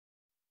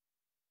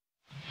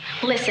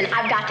Listen,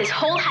 I've got this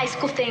whole high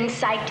school thing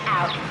psyched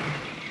out.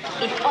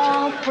 It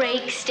all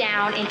breaks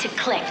down into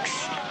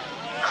cliques.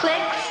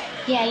 Cliques?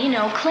 Yeah, you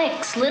know,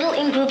 cliques. Little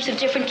in-groups of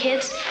different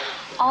kids.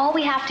 All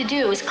we have to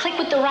do is click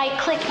with the right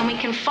clique, and we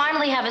can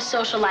finally have a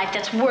social life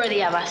that's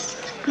worthy of us.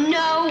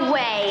 No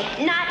way.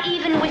 Not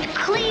even with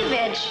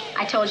cleavage.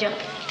 I told you,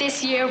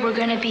 this year we're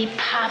gonna be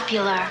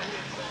popular.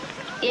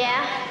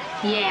 Yeah?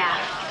 Yeah.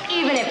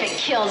 Even if it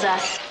kills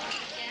us.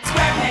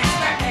 Square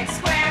peg,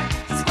 square,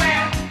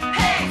 square,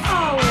 hey!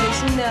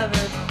 Always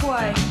never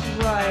quite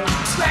right.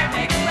 Square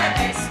peg,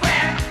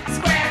 square,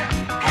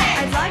 hey!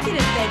 I'd like it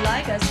if they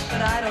like us,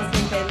 but I don't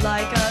think they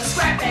like us.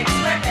 Square peg,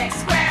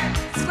 square,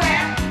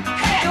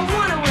 hey! Don't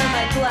want to wear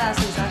my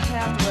glasses, I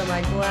have to wear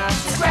my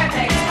glasses. Square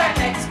peg, square,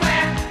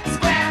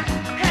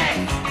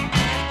 hey!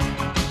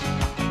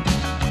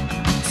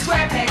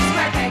 Square peg,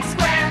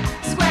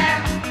 square,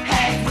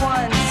 hey!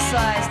 One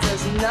size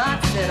does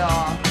not fit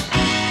all.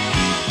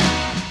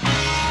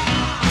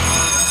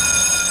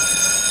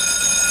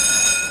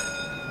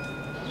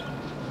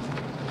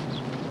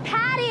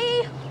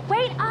 Patty,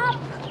 wait up!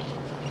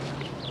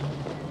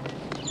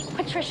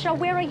 Patricia,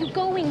 where are you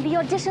going? The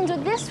auditions are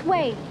this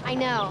way. I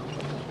know.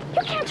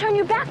 You can't turn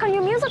your back on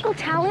your musical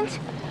talent.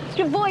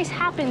 Your voice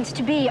happens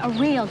to be a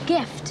real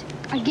gift.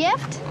 A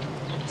gift?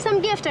 Some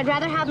gift. I'd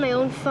rather have my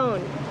own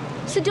phone.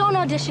 So don't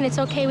audition, it's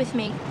okay with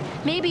me.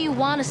 Maybe you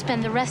want to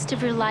spend the rest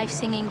of your life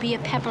singing Be a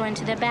Pepper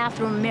into the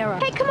bathroom mirror.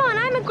 Hey, come on,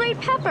 I'm a great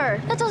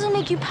pepper. That doesn't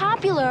make you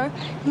popular.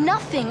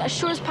 Nothing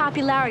assures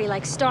popularity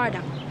like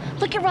stardom.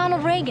 Look at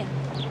Ronald Reagan.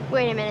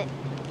 Wait a minute.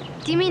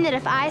 Do you mean that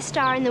if I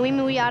star in the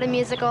Weemawee Autumn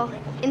musical,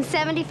 in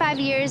 75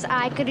 years,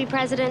 I could be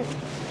president?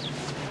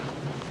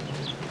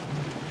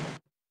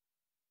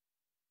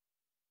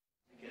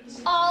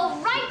 All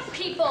right,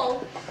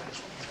 people.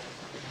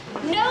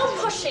 No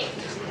pushing.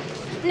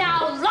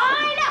 Now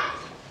line up.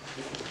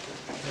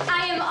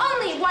 I am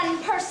only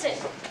one person.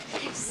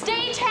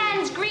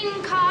 Stagehands,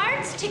 green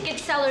cards. Ticket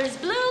sellers,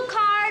 blue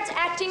cards.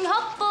 Acting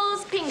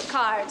hopefuls, pink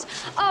cards.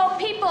 Oh,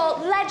 people,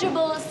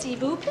 legible, s'il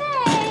vous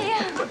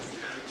plaît.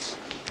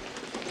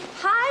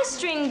 Hi,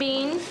 String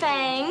Bean,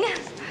 Fang.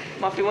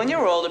 Muffy, when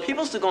you're older,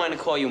 people still going to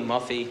call you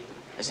Muffy,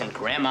 as in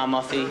Grandma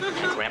Muffy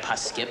and Grandpa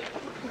Skip.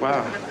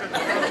 Wow,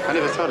 I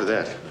never thought of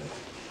that.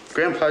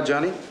 Grandpa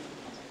Johnny,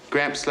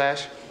 Gramp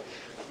Slash,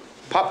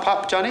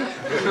 Pop Johnny.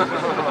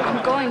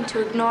 I'm going to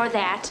ignore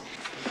that.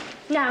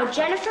 Now,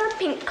 Jennifer,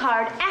 pink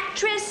card,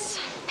 actress.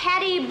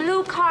 Patty,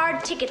 blue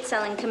card, ticket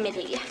selling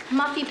committee.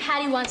 Muffy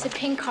Patty wants a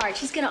pink card.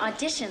 She's gonna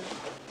audition.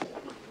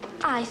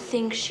 I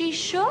think she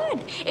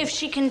should, if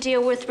she can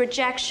deal with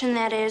rejection,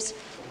 that is.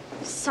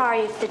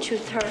 Sorry if the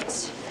truth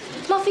hurts.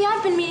 Muffy,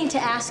 I've been meaning to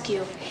ask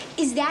you,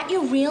 is that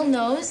your real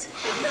nose?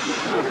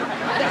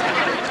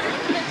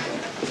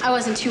 I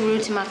wasn't too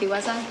rude to Muffy,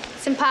 was I?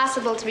 It's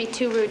impossible to be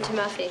too rude to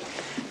Muffy.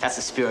 That's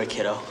the spirit,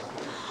 kiddo.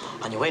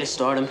 On your way to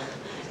stardom,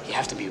 you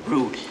have to be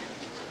rude,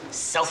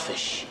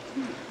 selfish,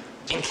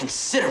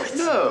 inconsiderate.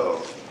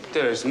 No,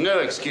 there's no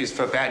excuse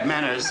for bad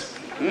manners.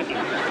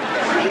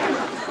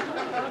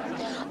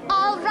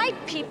 All right,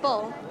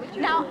 people.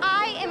 Now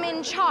I am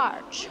in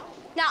charge.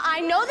 Now, I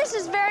know this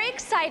is very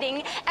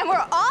exciting, and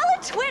we're all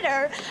at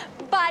Twitter,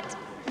 but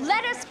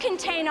let us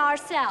contain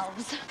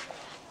ourselves.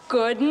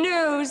 Good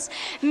news.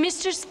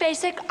 Mr.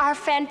 Spacek, our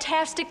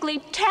fantastically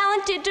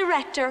talented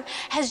director,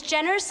 has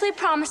generously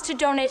promised to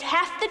donate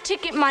half the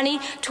ticket money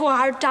to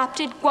our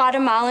adopted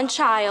Guatemalan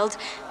child.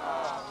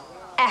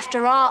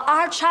 After all,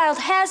 our child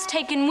has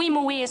taken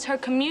Weemawee as her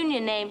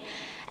communion name,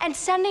 and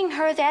sending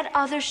her that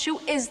other shoe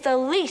is the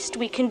least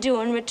we can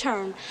do in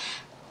return.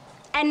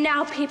 And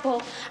now,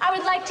 people, I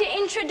would like to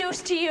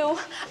introduce to you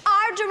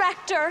our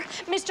director,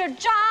 Mr.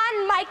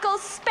 John Michael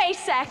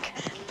Spacek.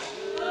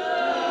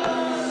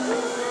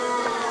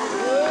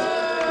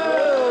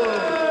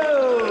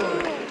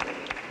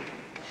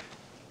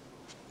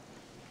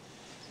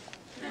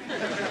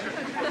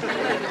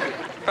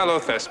 Fellow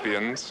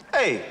thespians.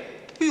 Hey,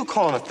 who you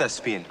calling a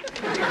thespian?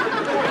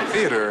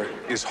 Theater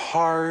is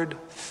hard,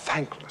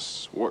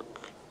 thankless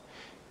work.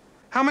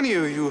 How many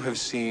of you have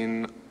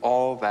seen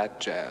All That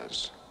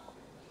Jazz?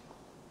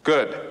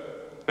 Good.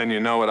 Then you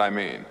know what I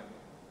mean.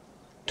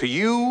 To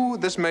you,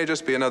 this may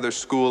just be another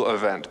school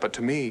event, but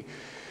to me,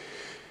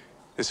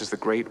 this is the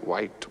great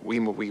white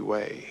Weemawee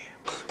way.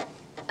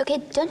 Okay,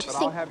 don't you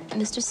think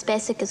Mr.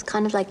 Spacek is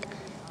kind of like,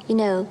 you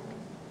know...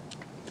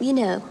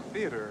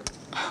 Theater.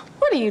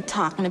 What are you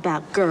talking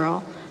about,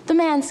 girl? The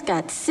man's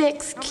got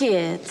 6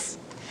 kids.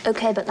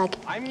 Okay, but like,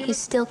 he's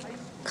still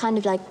kind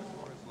of like,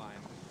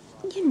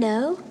 you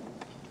know.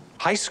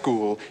 High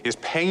school is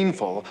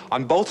painful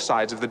on both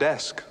sides of the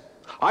desk.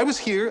 I was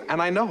here,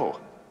 and I know.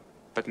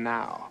 But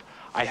now,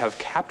 I have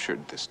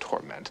captured this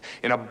torment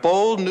in a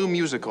bold new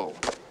musical,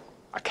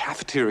 a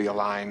Cafeteria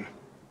Line.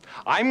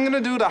 I'm gonna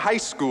do to high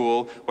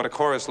school what a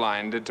chorus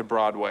line did to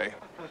Broadway.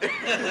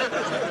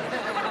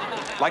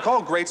 Like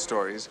all great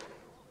stories,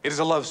 it is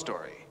a love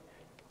story.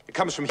 It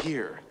comes from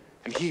here,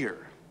 and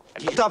here,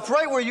 and here. Stop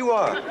right where you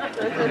are.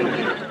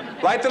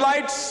 Light the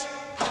lights.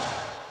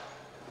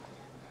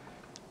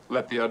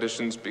 Let the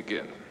auditions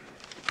begin.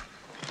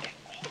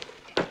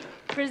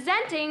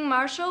 Presenting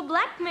Marshall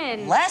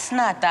Blackman. Last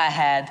night I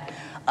had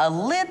a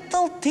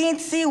little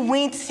teensy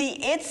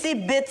weensy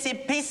itsy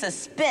bitsy piece of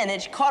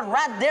spinach caught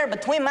right there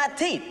between my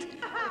teeth.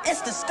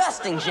 It's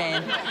disgusting,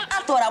 Jane.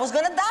 I thought I was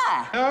gonna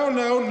die. No,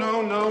 no,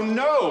 no, no,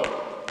 no.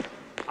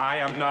 I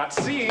am not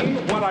seeing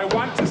what I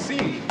want to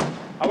see.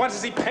 I want to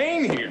see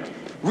pain here.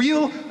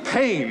 Real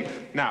pain.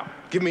 Now,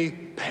 give me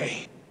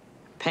pain.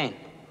 Pain.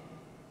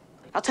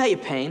 I'll tell you,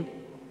 Pain.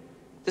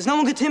 There's no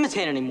one good to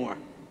imitate anymore.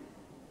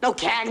 No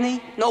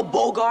Cagney, no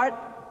Bogart,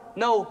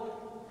 no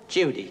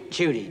Judy.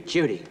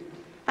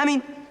 I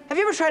mean, have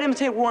you ever tried to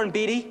imitate Warren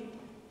Beatty?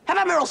 How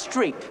about Meryl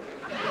Streep?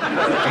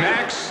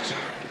 Next.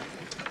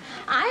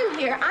 I'm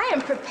here. I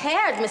am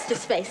prepared, Mr.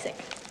 Spacek.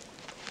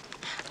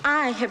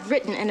 I have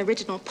written an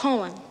original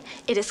poem.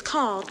 It is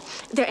called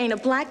There Ain't a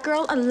Black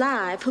Girl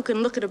Alive Who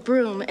Can Look at a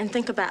Broom and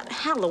Think About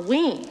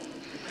Halloween.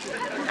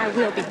 I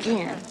will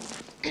begin.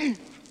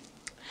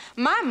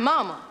 My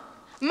mama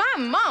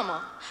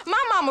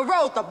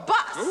rode the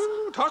bus.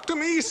 Ooh, talk to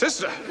me,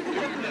 sister.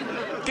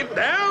 Get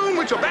down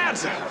with your bad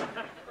self.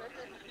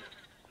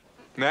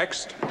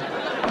 Next.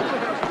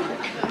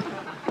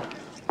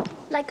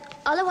 Like,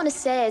 all I want to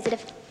say is that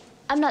if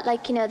I'm not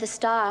like, you know, the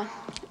star,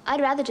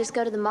 I'd rather just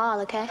go to the mall,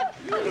 okay?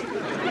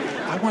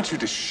 I want you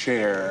to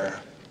share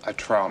a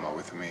trauma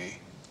with me.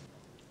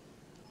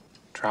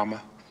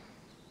 Trauma?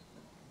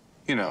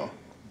 You know,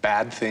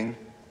 bad thing.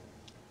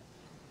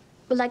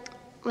 Well, like,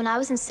 when I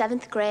was in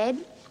 7th grade,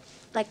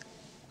 like,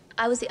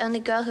 I was the only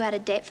girl who had a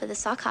date for the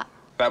sock hop.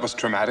 That was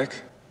traumatic?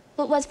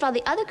 Well, it was for all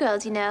the other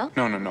girls, you know?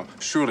 No.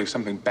 Surely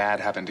something bad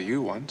happened to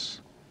you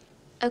once.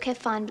 Okay,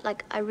 fine, but,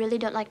 like, I really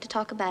don't like to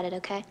talk about it,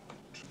 okay?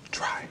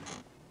 Try.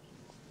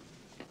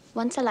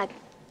 Once I, like,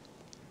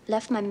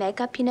 left my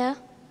makeup, you know?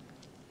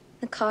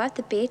 In the car at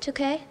the beach,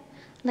 okay?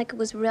 Like, it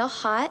was real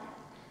hot.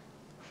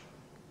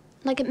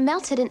 Like, it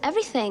melted and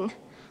everything.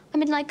 I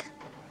mean, like,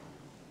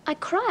 I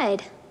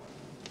cried.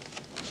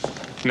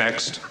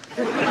 Next.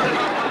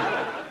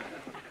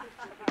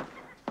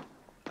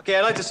 Okay,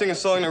 I'd like to sing a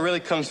song that really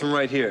comes from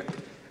right here.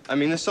 I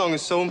mean, this song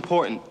is so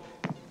important.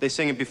 They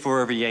sing it before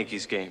every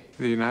Yankees game.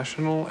 The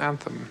national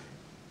anthem.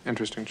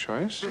 Interesting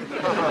choice.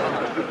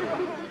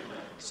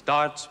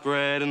 Start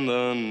spreading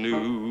the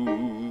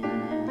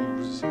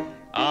news.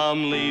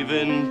 I'm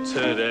leaving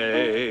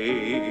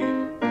today.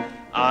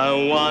 I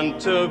want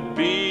to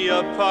be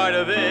a part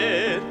of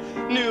it.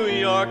 New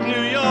York,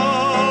 New York.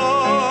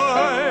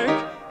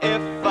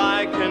 If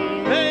I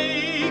can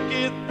make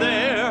it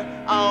there,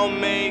 I'll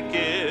make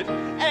it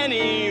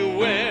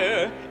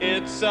anywhere.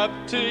 It's up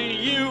to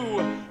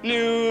you,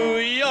 New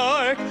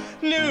York,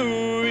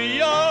 New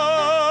York.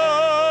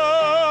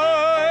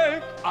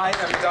 I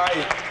am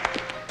dying.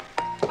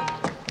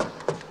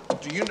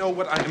 Do you know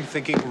what I am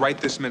thinking right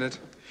this minute?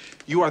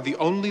 You are the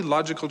only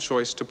logical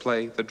choice to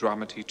play the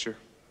drama teacher.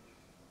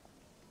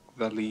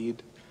 The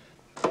lead.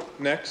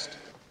 Next.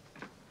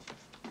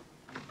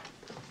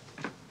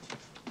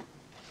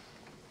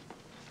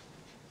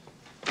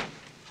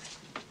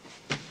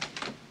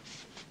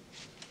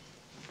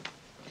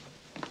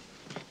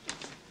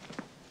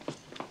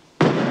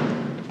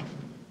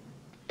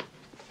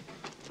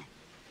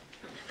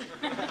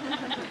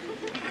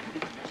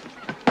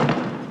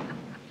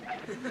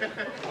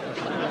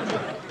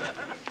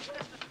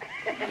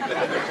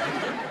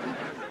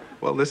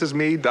 Well, this is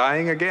me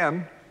dying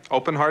again.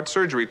 Open heart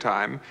surgery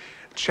time.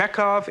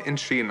 Chekhov in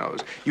chinos.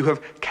 You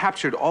have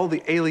captured all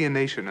the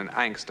alienation and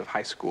angst of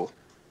high school.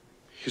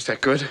 Is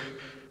that good?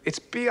 It's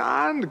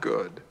beyond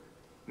good.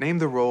 Name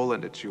the role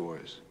and it's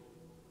yours.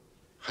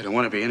 I don't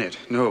want to be in it.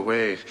 No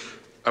way.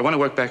 I want to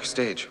work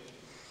backstage.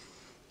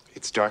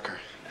 It's darker.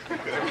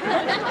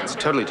 It's a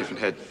totally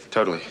different head.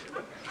 Totally.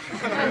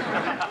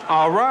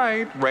 All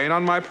right, rain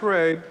on my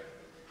parade.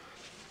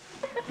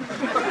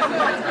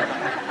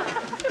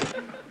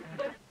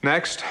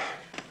 Next.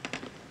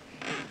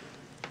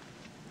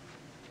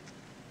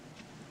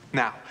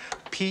 Now,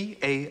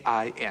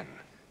 P-A-I-N.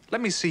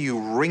 Let me see you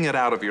wring it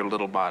out of your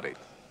little body.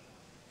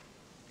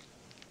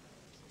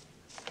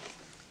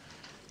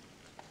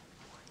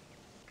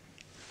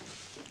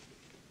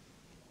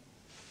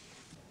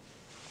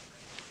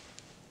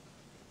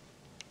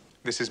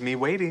 This is me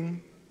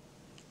waiting.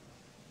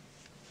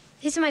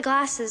 These are my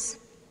glasses.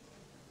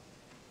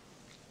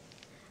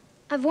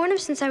 I've worn them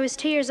since I was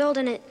 2 years old,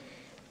 and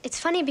it's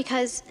funny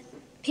because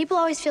people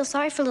always feel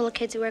sorry for little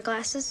kids who wear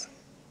glasses.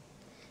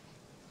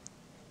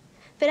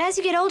 But as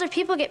you get older,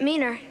 people get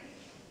meaner.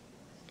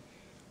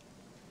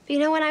 But you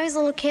know, when I was a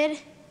little kid,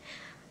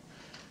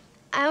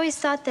 I always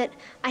thought that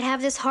I'd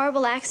have this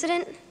horrible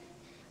accident,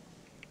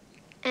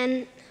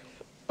 and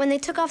when they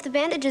took off the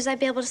bandages, I'd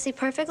be able to see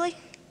perfectly.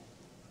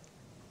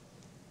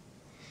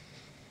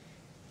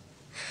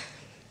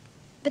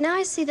 But now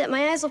I see that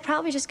my eyes will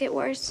probably just get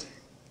worse.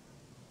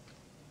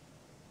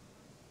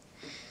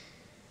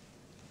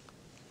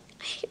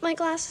 I hate my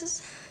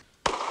glasses.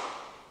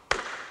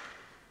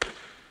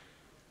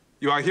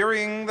 You are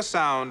hearing the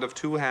sound of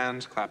 2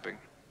 hands clapping.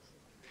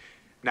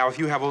 Now, if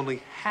you have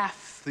only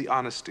half the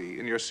honesty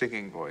in your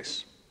singing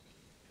voice,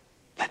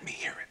 let me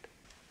hear it.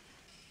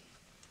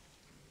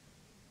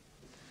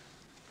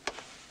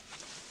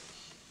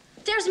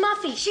 There's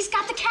Muffy. She's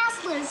got the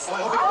castless. Yeah,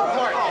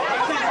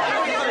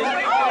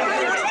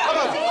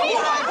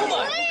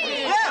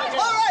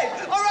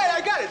 all right,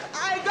 I got it.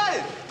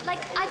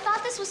 Like, I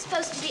thought this was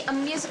supposed to be a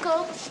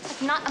musical,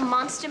 like not a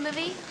monster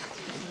movie.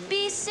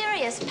 Be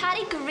serious.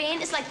 Patty Green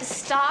is like the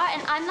star,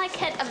 and I'm like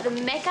head of the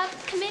makeup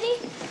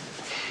committee.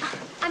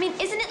 I mean,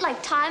 isn't it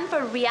like time for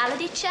a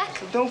reality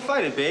check? Don't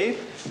fight it, babe.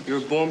 You're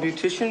a born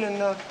beautician,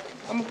 and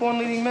I'm a born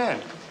leading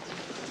man.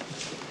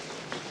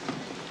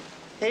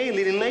 Hey,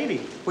 leading lady.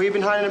 Where you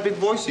been hiding a big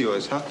voice of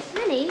yours, huh?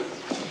 Vinnie,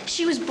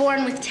 she was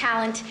born with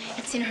talent.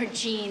 It's in her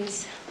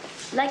genes.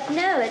 Like,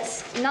 no,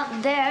 it's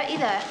not there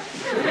either.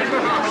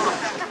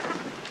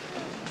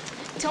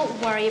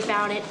 Don't worry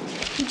about it.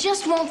 You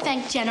just won't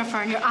thank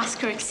Jennifer in your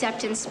Oscar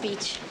acceptance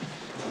speech.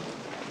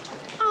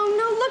 Oh,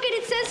 no, look at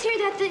it. It says here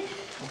that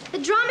the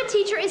drama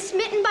teacher is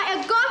smitten by a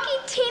gawky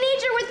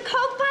teenager with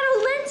Coke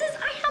bottle lenses.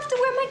 I have to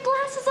wear my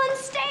glasses on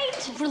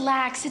stage.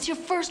 Relax, it's your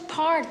first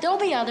part. There'll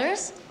be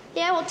others.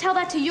 Yeah, well, tell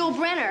that to Yul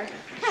Brynner.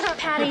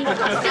 Patty,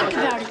 think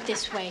about it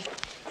this way.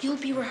 You'll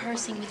be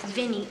rehearsing with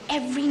Vinnie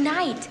every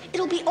night.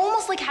 It'll be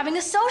almost like having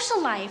a social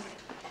life.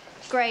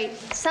 Great.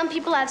 Some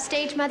people have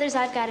stage mothers.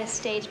 I've got a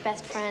stage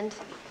best friend.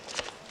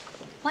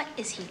 What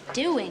is he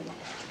doing?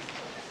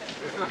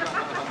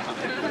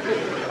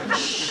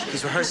 Shh,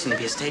 he's rehearsing to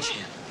be a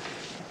stagehand.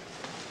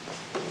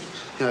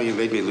 No, you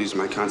made me lose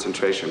my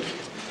concentration.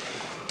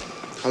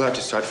 I'll have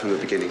to start from the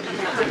beginning.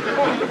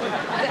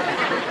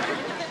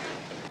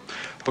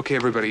 Okay,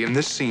 everybody, in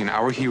this scene,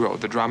 our hero,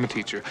 the drama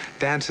teacher,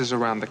 dances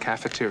around the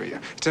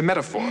cafeteria. It's a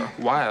metaphor.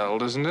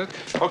 Wild, isn't it?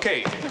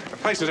 Okay,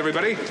 places,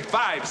 everybody.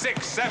 5,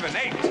 6, 7,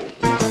 8.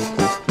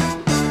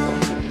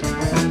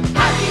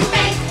 How do you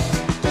make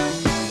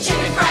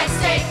chicken fried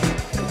steak?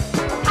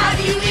 How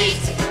do you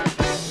eat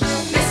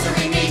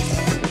mystery meat?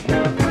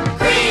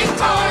 Cream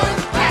corn,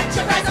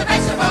 ketchup as a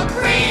vegetable.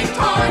 Cream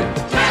corn,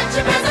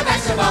 ketchup as a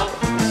vegetable.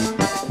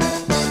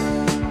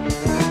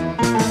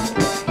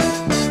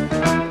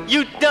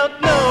 You don't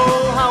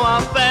know how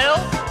I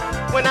felt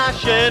when I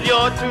shared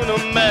your tuna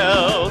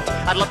melt.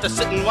 I'd love to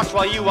sit and watch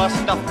while you are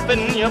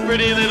stuffing your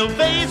pretty little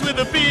face with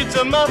a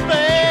pizza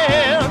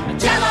muffin.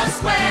 Jello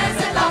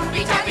squares and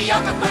lumpy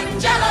tapioca pudding.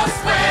 Jello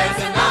squares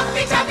and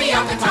lumpy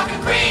tapioca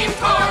talking cream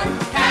corn.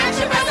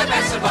 Ketchup as a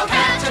vegetable.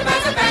 Ketchup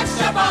as a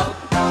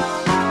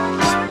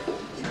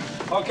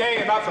vegetable.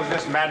 Okay, enough of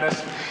this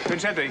madness.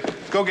 Vincente,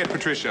 go get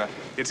Patricia.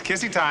 It's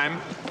kissy time.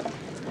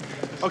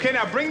 Okay,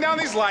 now bring down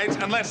these lights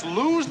and let's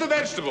lose the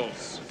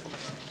vegetables.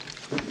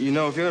 You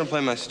know, if you're gonna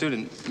play my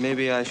student,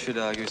 maybe I should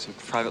give you some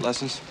private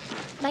lessons.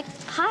 Like,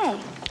 hi.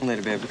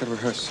 Later, babe. We gotta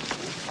rehearse.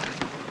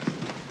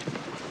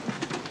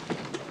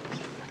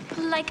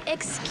 Like,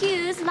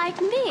 excuse like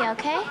me,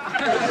 okay?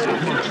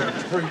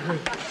 Hurry.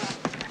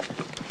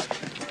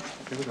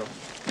 Here we go.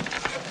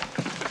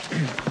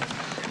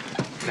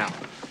 Now,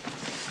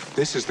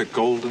 this is the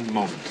golden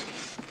moment.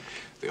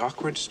 The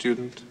awkward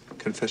student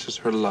confesses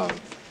her love.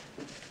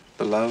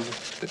 The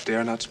love that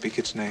dare not speak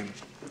its name.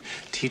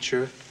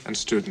 Teacher and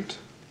student,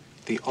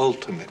 the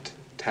ultimate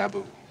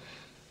taboo.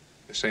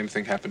 The same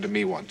thing happened to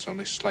me once,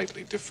 only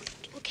slightly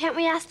different. Well, can't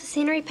we ask the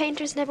scenery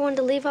painters and everyone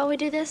to leave while we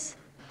do this?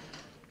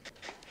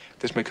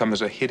 This may come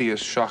as a hideous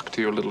shock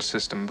to your little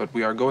system, but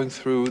we are going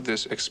through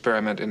this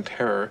experiment in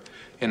terror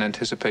in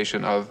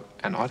anticipation of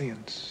an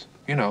audience.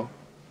 You know,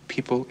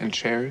 people in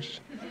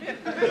chairs.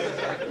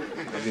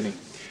 Now, Vinnie,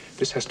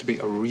 this has to be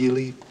a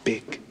really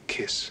big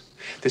kiss.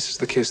 This is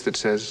the kiss that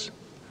says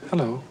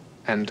hello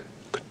and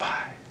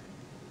goodbye.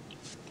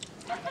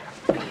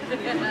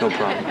 No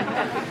problem.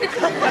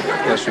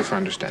 Bless you for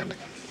understanding.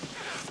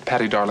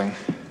 Patty, darling,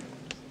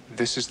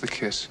 this is the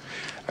kiss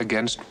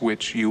against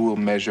which you will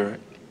measure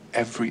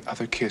every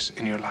other kiss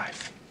in your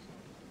life.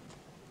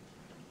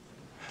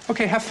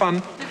 Okay, have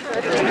fun.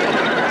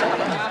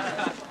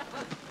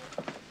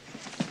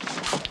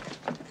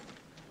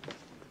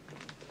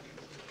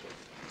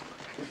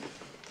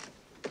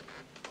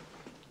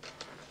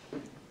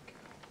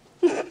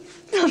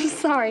 I'm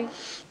sorry.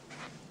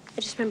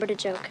 I just remembered a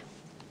joke.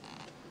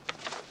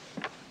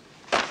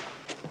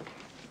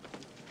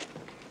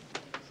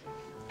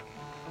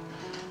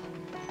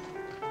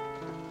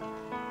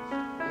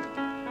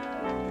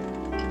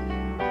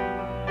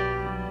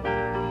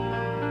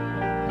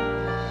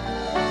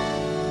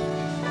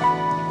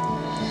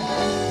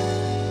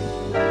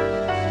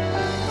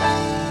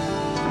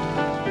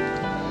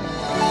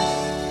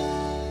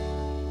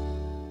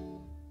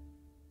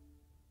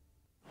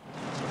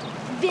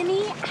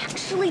 Vinnie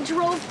actually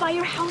drove by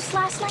your house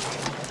last night?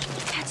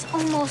 That's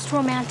almost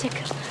romantic.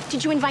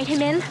 Did you invite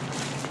him in?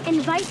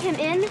 Invite him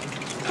in?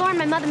 Lauren,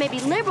 my mother may be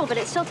liberal, but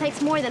it still takes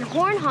more than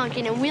horn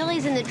honking and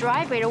wheelies in the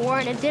driveway to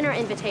warrant a dinner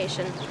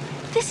invitation.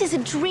 This is a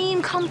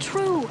dream come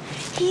true.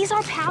 He's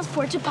our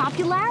passport to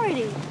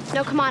popularity.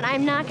 No, come on,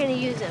 I'm not going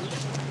to use him.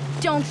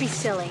 Don't be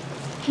silly.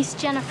 He's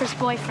Jennifer's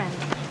boyfriend.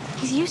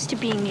 He's used to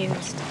being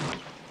used.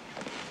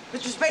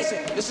 Mr.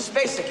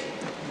 Spacek,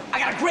 I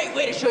got a great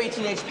way to show you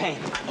teenage pain,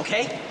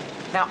 okay?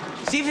 Now,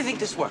 see if you think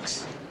this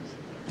works.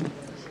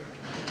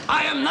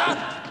 I am not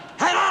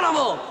an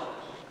animal!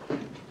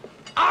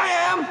 I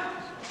am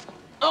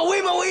a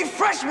Weemawee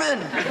freshman!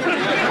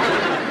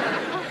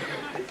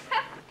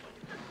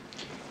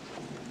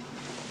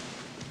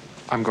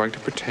 I'm going to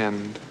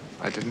pretend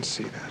I didn't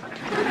see that.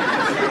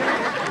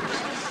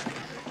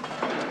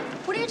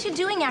 What aren't you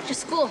doing after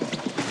school?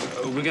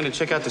 We're gonna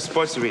check out the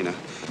sports arena.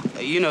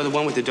 You know, the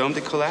one with the dome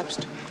that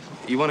collapsed?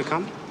 You wanna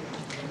come?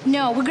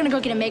 No, we're gonna go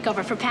get a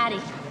makeover for Patty.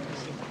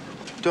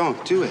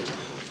 Don't do it.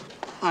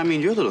 I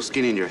mean, you're a little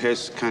skinny and your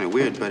hair's kind of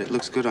weird, but it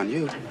looks good on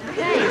you.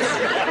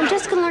 Thanks. I'm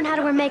just gonna learn how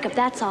to wear makeup,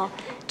 that's all.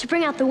 To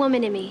bring out the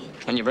woman in me.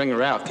 When you bring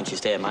her out, can she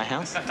stay at my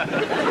house?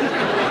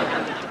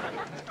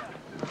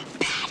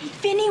 Patty,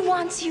 Vinnie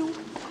wants you.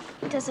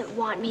 He doesn't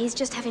want me, he's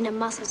just having a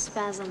muscle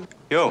spasm.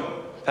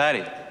 Yo,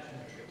 Patty.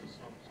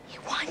 He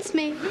wants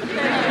me.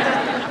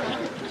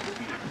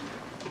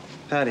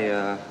 Patty,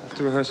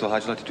 after rehearsal,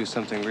 how'd you like to do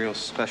something real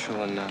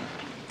special and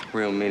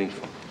real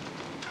meaningful?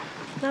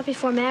 Not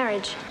before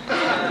marriage.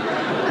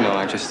 No,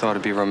 I just thought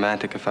it'd be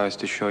romantic if I was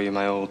to show you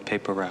my old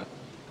paper route.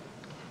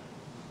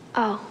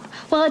 Oh.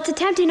 Well, it's a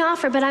tempting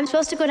offer, but I'm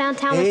supposed to go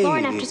downtown with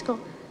Lauren after school.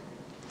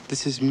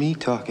 This is me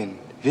talking.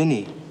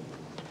 Vinnie.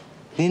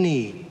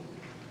 Vinnie.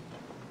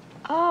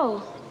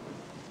 Oh.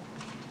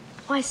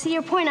 Well, I see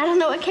your point. I don't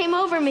know what came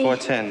over me.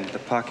 410, the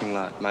parking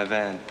lot, my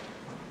van.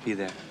 Be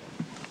there.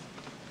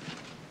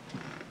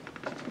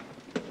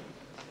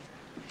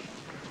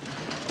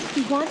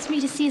 He wants me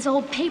to see his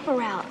old paper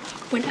route.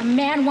 When a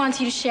man wants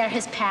you to share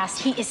his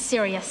past, he is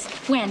serious.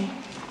 When?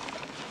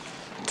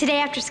 Today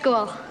after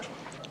school.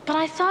 But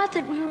I thought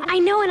that we were... I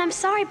know, and I'm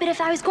sorry, but if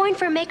I was going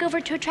for a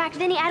makeover to attract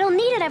Vinnie, I don't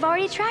need it. I've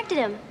already attracted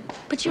him.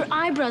 But your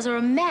eyebrows are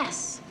a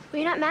mess.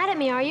 Well, you're not mad at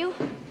me, are you?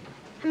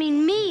 I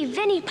mean, me,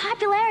 Vinnie,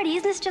 popularity.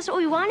 Isn't this just what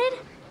we wanted?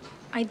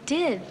 I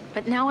did,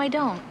 but now I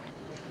don't.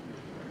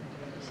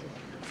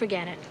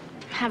 Forget it.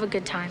 Have a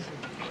good time.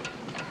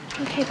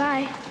 Okay,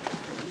 bye.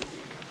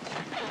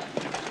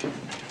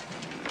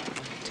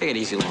 Take it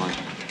easy, Lauren.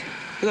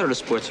 You go to the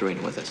sports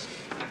arena with us.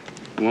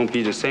 It won't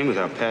be the same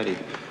without Patty.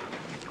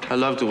 I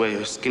love the way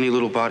her skinny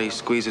little body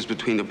squeezes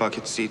between the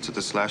bucket seats of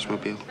the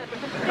Slashmobile.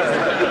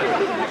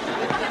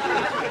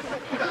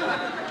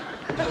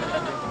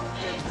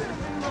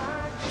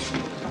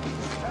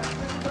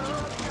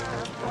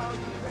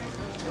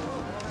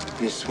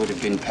 This would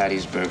have been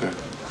Patty's burger.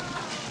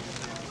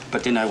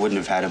 But then I wouldn't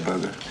have had a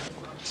burger.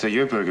 So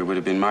your burger would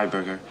have been my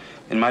burger,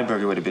 and my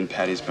burger would have been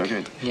Patty's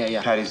burger.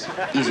 Yeah. Patty's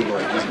easy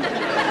boy, easy boy.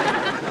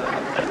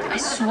 I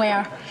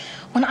swear,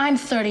 when I'm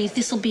 30,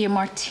 this'll be a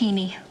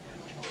martini.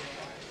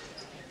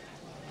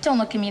 Don't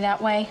look at me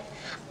that way.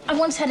 I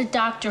once had a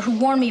doctor who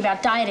warned me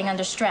about dieting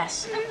under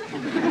stress.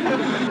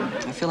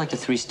 I feel like the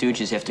Three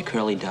Stooges after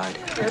Curly died.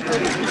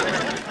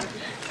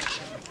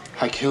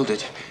 I killed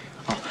it.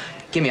 Oh,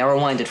 give me, I'll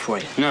rewind it for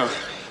you. No.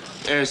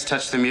 Airs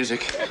touch the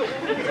music.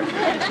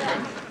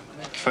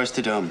 First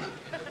the dome,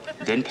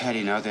 then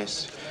Patty, now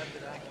this.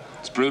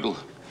 It's brutal.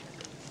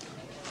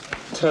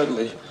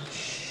 Totally.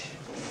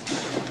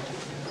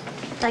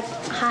 Like,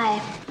 hi.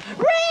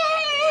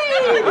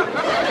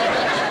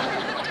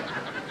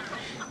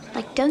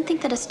 Like, don't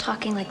think that us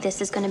talking like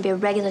this is going to be a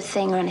regular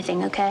thing or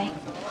anything, okay?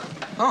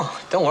 Oh,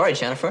 don't worry,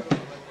 Jennifer.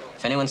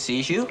 If anyone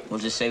sees you, we'll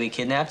just say we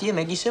kidnapped you and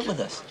make you sit with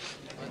us.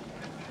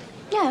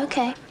 Yeah,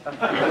 okay.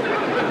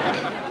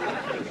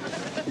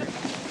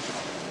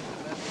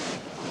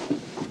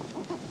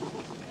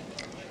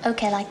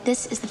 Okay, like,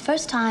 this is the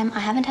first time I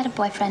haven't had a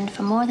boyfriend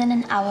for more than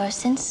an hour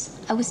since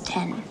I was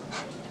 10.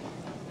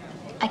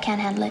 I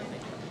can't handle it.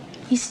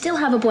 You still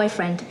have a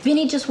boyfriend.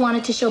 Vinnie just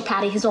wanted to show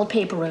Patty his old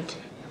paper route.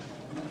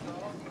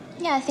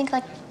 Yeah, I think,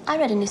 like, I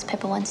read a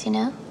newspaper once, you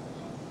know?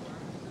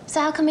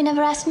 So how come he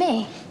never asked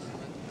me?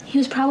 He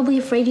was probably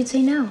afraid you'd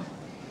say no.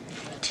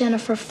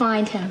 Jennifer,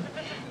 find him.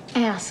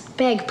 Ask,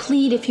 beg,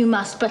 plead if you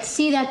must, but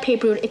see that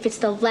paper route if it's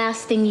the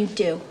last thing you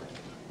do.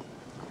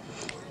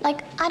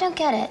 Like, I don't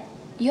get it.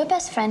 Your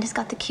best friend has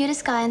got the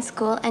cutest guy in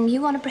school, and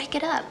you want to break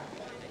it up.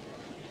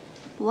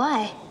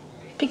 Why?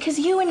 Because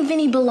you and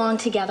Vinnie belong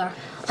together,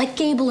 like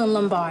Gable and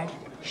Lombard.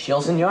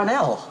 Shills and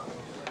Yarnell.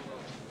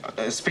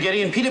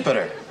 Spaghetti and peanut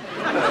butter.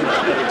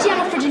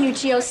 Jennifer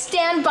DiNuccio,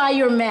 stand by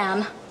your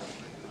man.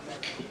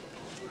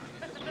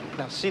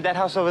 Now, see that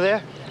house over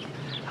there?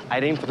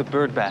 I'd aim for the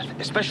bird bath,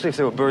 especially if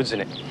there were birds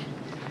in it.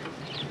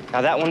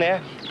 Now, that one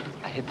there,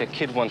 I hit the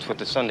kid once with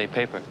the Sunday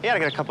paper. He had to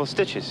get a couple of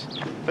stitches,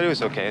 but it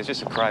was okay. It was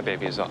just a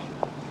crybaby is all.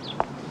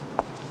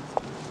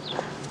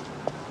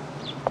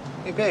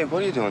 Hey, babe,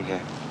 what are you doing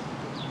here?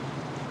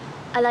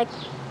 I, like,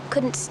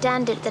 couldn't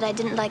stand it that I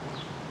didn't, like,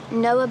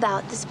 know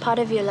about this part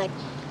of your, like,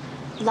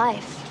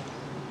 life.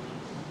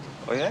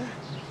 Oh, yeah?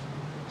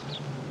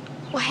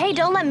 Well, hey,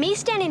 don't let me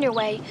stand in your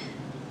way.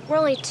 We're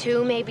only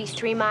 2, maybe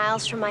 3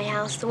 miles from my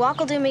house. The walk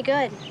will do me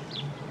good.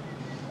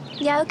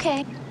 Yeah,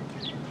 okay.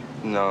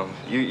 No,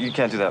 you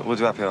can't do that. We'll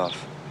drop you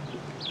off.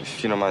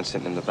 If you don't mind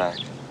sitting in the back.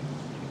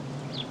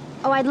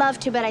 Oh, I'd love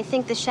to, but I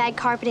think the shag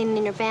carpeting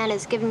in your van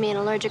is giving me an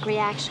allergic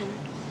reaction.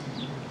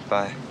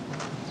 Bye.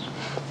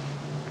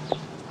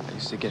 I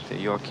used to get the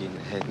Yorkie in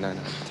the head 9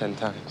 out of 10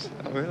 times.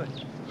 Oh, really?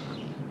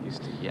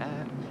 Used to yap.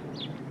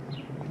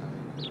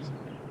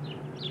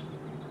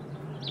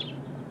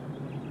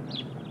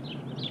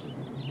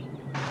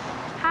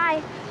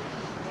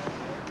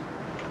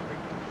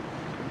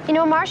 You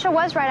know, Marshall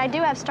was right. I do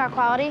have star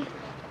quality.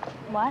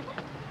 What?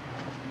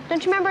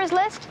 Don't you remember his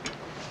list?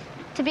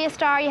 To be a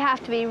star, you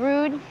have to be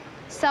rude,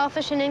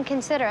 selfish, and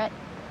inconsiderate.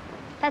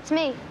 That's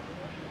me.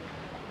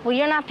 Well,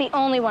 you're not the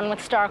only one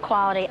with star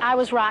quality. I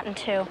was rotten,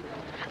 too.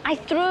 I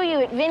threw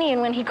you at Vinnie,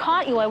 and when he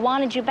caught you, I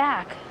wanted you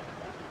back.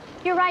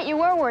 You're right, you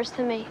were worse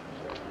than me.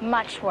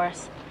 Much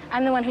worse.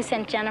 I'm the one who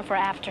sent Jennifer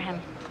after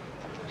him.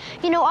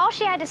 You know, all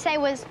she had to say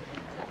was,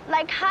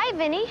 like, hi,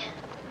 Vinnie.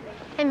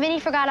 And Vinnie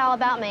forgot all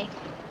about me.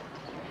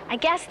 I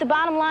guess the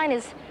bottom line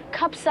is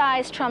cup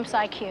size trumps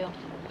IQ.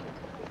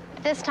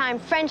 This time,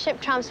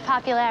 friendship trumps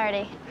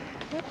popularity.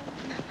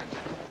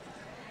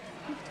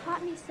 You've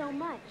taught me so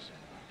much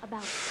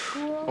about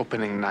school.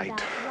 Opening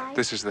night.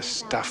 This is the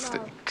stuff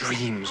that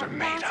dreams are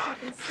made of.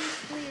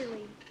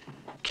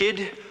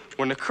 Kid,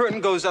 when the curtain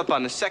goes up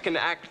on the second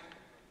act...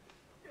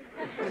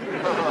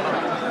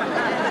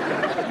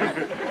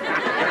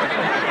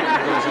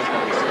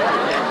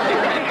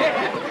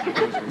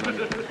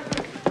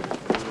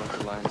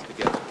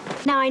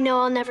 Now I know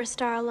I'll never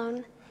star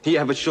alone.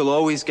 Yeah, but you'll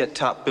always get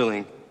top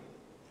billing.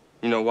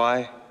 You know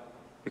why?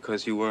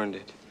 Because you earned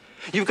it.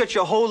 You've got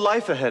your whole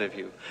life ahead of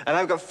you, and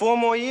I've got 4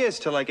 more years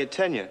till I get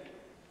tenure.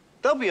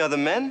 There'll be other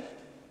men,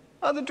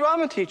 other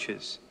drama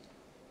teachers.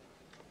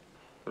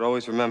 But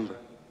always remember,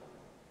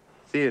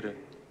 theater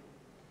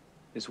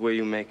is where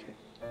you make it.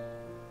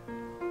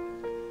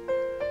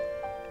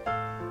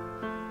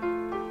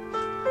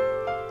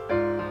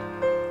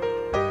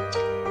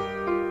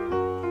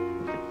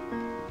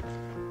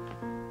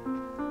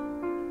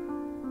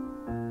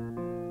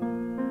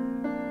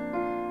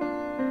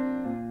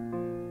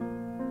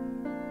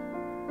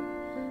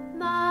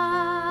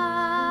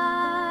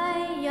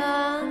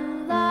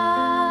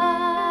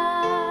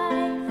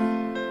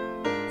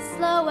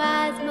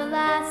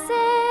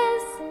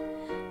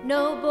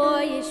 No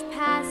boyish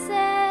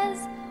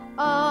passes,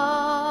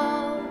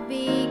 all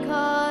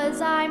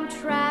because I'm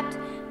trapped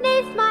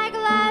neath my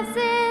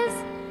glasses.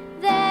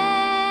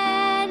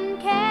 Then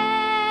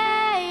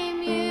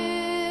came you.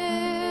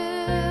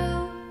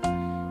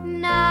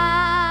 Now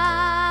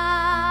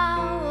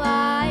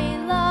I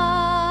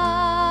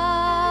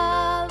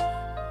love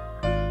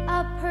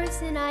a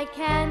person I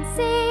can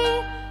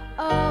see.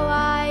 Oh,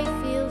 I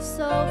feel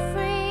so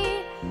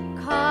free,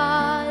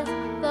 'cause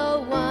the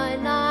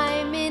one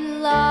I'm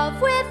in love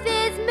with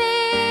is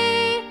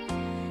me.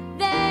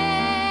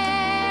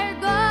 There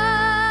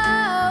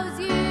goes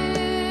you.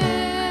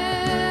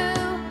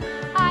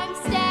 I'm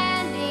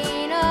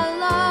standing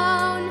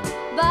alone,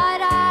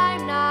 but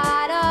I'm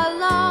not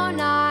alone.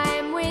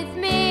 I'm with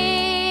me.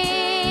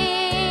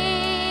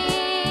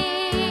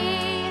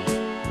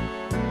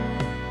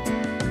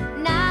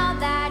 Now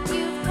that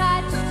you've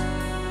touched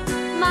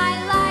my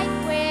life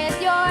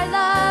with your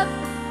love,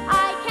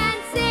 I can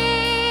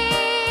see,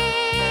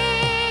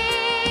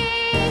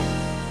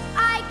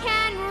 I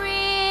can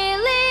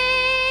really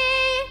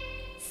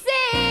see.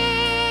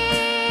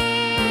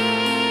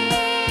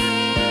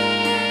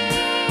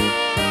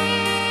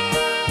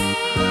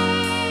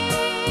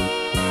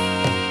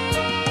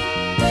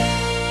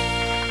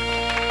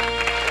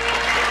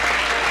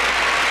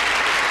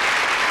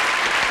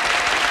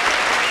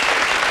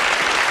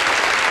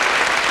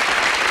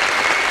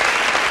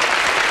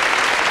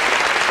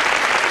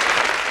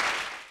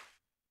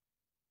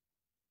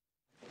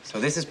 So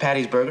this is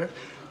Patty's burger.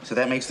 So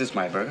that makes this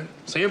my burger.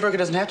 So your burger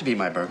doesn't have to be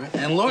my burger.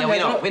 And Lauren,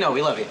 Yeah, we know,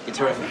 we love you. You're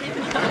terrific.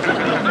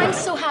 I'm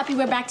so happy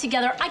we're back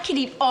together. I could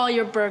eat all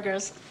your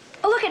burgers.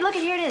 Oh, look it,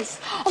 here it is.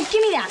 Oh,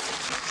 give me that.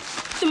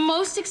 The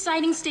most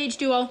exciting stage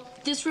duo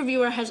this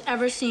reviewer has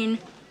ever seen,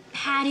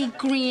 Patty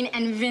Green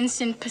and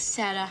Vincent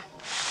Pasetta.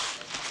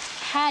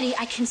 Patty,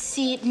 I can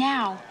see it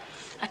now.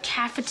 A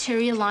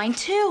Cafeteria Line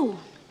 2.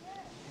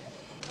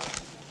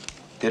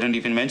 They don't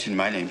even mention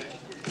my name.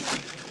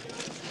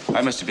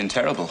 I must have been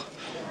terrible.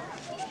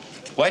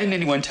 Why didn't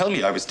anyone tell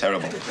me I was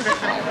terrible?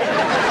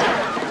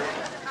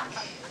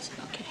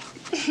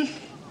 Okay.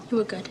 You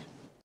were good.